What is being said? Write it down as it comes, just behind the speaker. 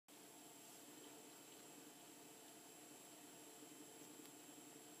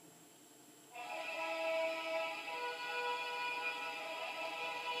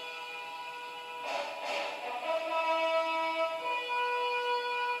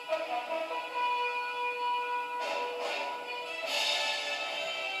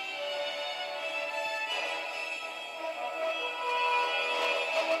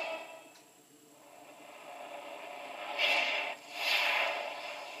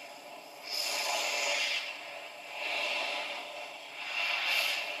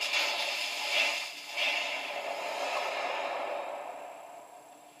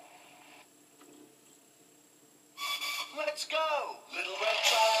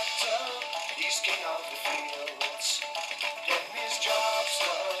king of the fields, getting his job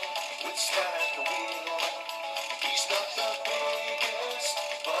done with Stan at the wheel. He's not the biggest,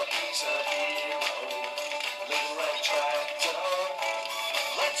 but he's a hero. Little red tractor,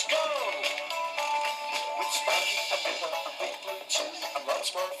 let's go! With Sparky and Pippa and Big Blue too, and lots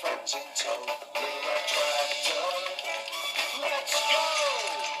more friends in tow. Little red tractor, let's go!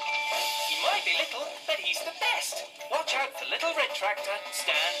 He might be little, but he's the best. Watch out for Little Red Tractor,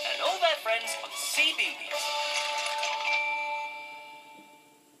 Stan, and all their friends on CBeebies.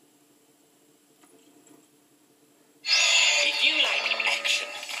 If you like action,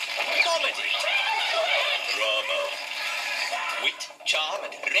 comedy, drama, wit, charm,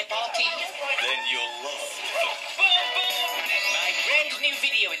 and repartee, then you'll love Boom Boom! My brand new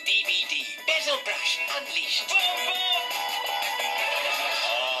video and DVD, Basil Brush Unleashed. Boom Boom!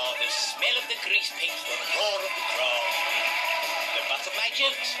 The smell of the grease paint, the roar of the crowd. The butt of my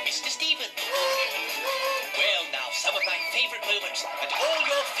jokes, Mr. Stephen. Well, now, some of my favourite moments, and all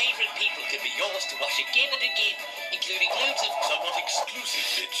your favourite people can be yours to watch again and again, including loads of somewhat exclusive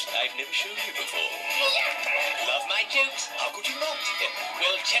bits I've never shown you before. Love my jokes? How could you not?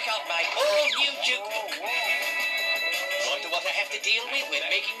 Well, check out my all-new joke book. Wonder what I have to deal with when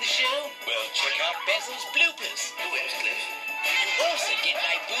making the show? Well, check out Basil's bloopers. Where's Cliff? You also get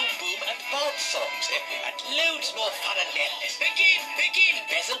my Boom Boom and Bob songs, and loads more fun and madness. Begin!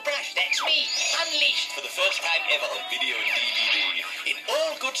 Basil Brush, that's me, unleashed for the first time ever on video and DVD, in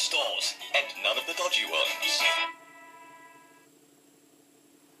all good stores, and none of the dodgy ones.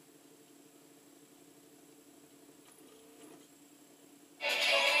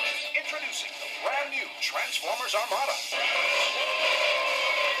 Introducing the brand new Transformers Armada.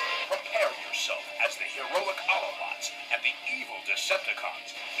 Prepare yourself as the heroic Autobots and the evil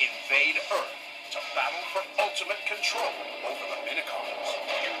Decepticons invade Earth to battle for ultimate control over the Minicons.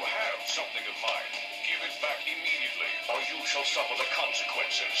 You have something of mine. Give it back immediately, or you shall suffer the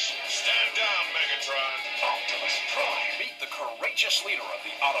consequences. Stand down, Megatron. Optimus Prime. Meet the courageous leader of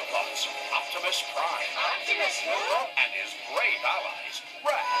the Autobots, Optimus Prime. Optimus, what? And his brave allies,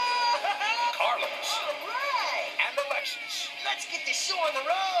 Rad, Carlos, and Alexis. Let's get this show on the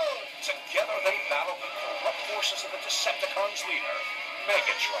road. Together they battle the corrupt forces of the Decepticons' leader,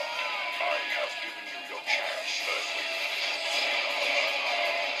 Megatron. I have given you your chance, Earthling.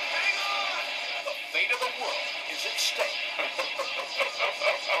 Hang on! The fate of the world is at stake.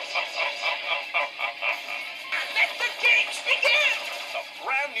 Let the games begin! The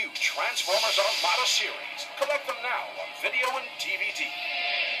brand new Transformers Armada series. Collect them now on video and DVD.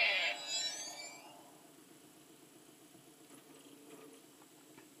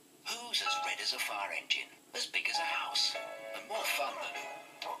 Who's as red as a fire engine, as big as a house, and more fun than,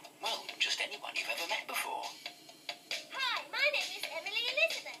 well, just anyone you've ever met before? Hi, my name is Emily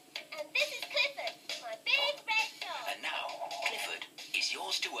Elizabeth, and this is Clifford, my big red dog. And now, Clifford is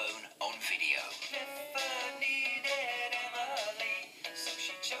yours to own on video. Clifford needed Emily, so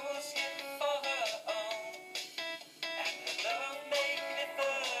she chose him for her own. And the love made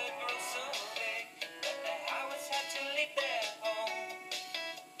Clifford grow so big that the Howards had to leave their home.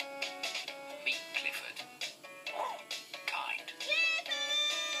 Meet Clifford. Kind. Clifford!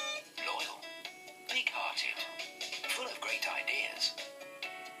 Loyal. Big-hearted. Full of great ideas.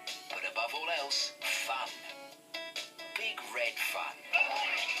 But above all else, fun. Big red fun.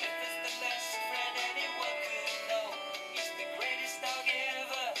 Clifford's the best friend anyone could know. He's the greatest dog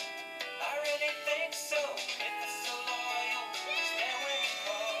ever. I really think so. Clifford's so loyal. He's there when you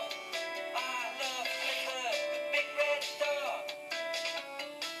call. I love Clifford, the big red dog.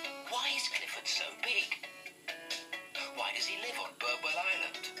 Why is Clifford so big? Why does he live on Burwell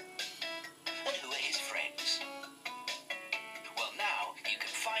Island? And who are his friends? Well, now you can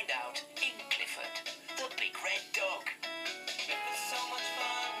find out in Clifford, the big red dog.